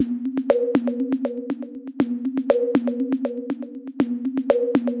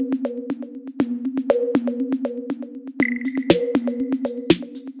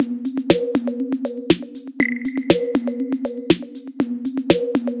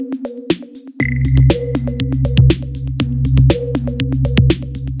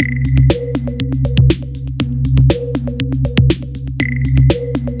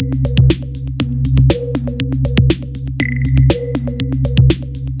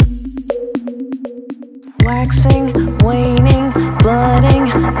Waxing, waning, flooding,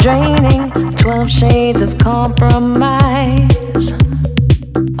 draining, 12 shades of compromise.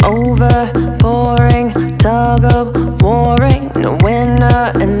 Overpouring, tug of warring, no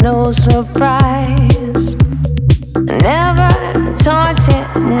winner and no surprise. Never taunted,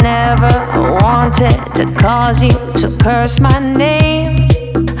 never wanted to cause you to curse my name.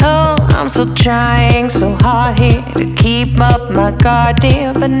 Oh, I'm still trying so hard here to keep up my guard,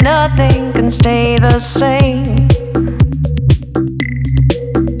 dear, but nothing can stay the same.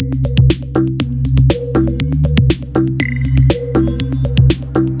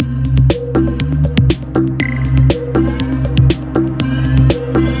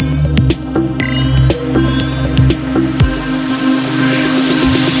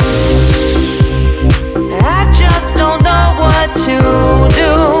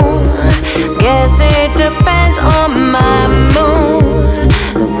 It depends on my mood.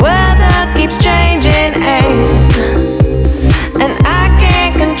 The weather keeps changing, and I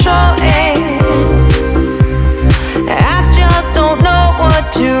can't control it. I just don't know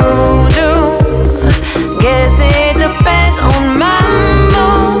what to do. Guess it depends on my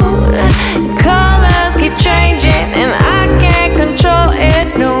mood. Colors keep changing, and I can't control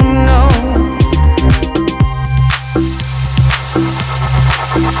it. No, no.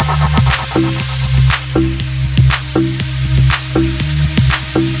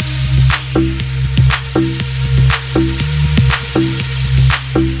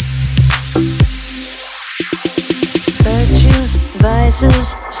 Vices,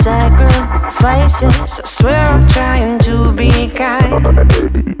 sacrifices. I swear I'm trying to be kind,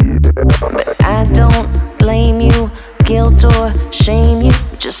 but I don't blame you, guilt or shame you.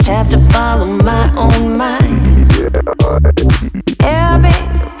 Just have to follow my own mind. Ebbing,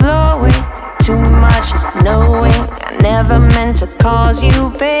 flowing, too much knowing. I never meant to cause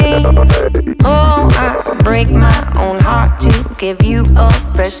you pain. Oh, I break my own heart to give you a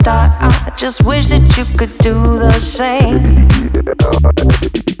fresh start. I just wish that you could do the same.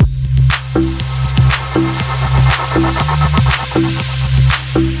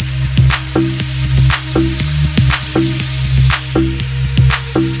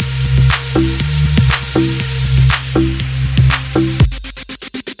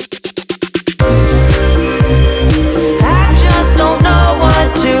 I just don't know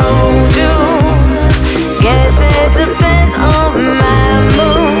what to do. Guess it depends on my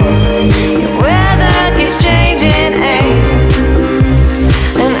mood. The weather keeps changing,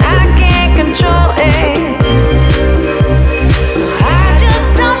 and I can't control it. I just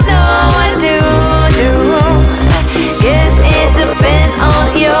don't know what to do. Guess it depends on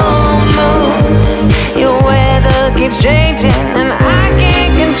your mood. Your weather keeps changing, and I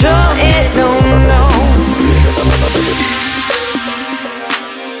can't control it. No, no.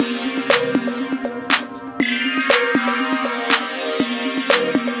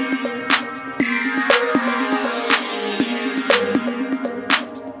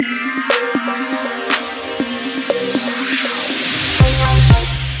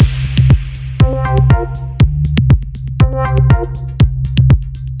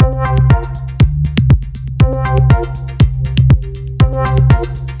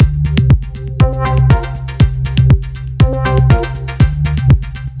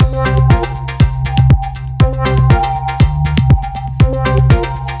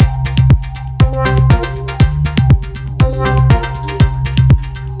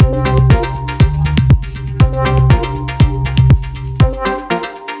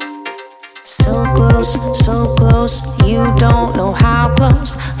 So close, you don't know how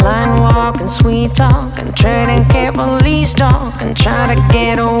close. Line walking, sweet talk, and treading carefully, stalk, and try to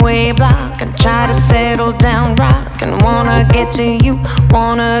get away, block, and try to settle down, rock, and wanna get to you,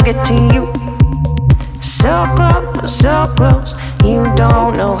 wanna get to you. So close, you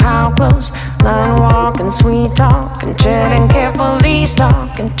don't know how close. Line walking, sweet talk, and treading carefully,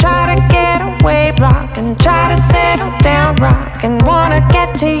 stalk, and try to get away, block, and try to settle down, rock, and wanna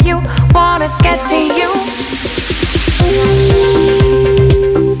get to you, wanna get to you.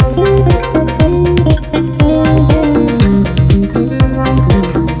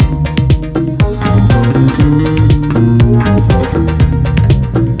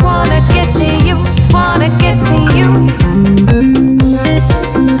 Wanna get to you, wanna get to you.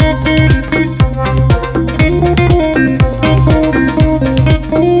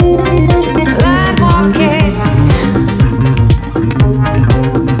 Line walking,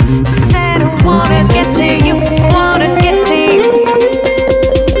 said I wanna get to you.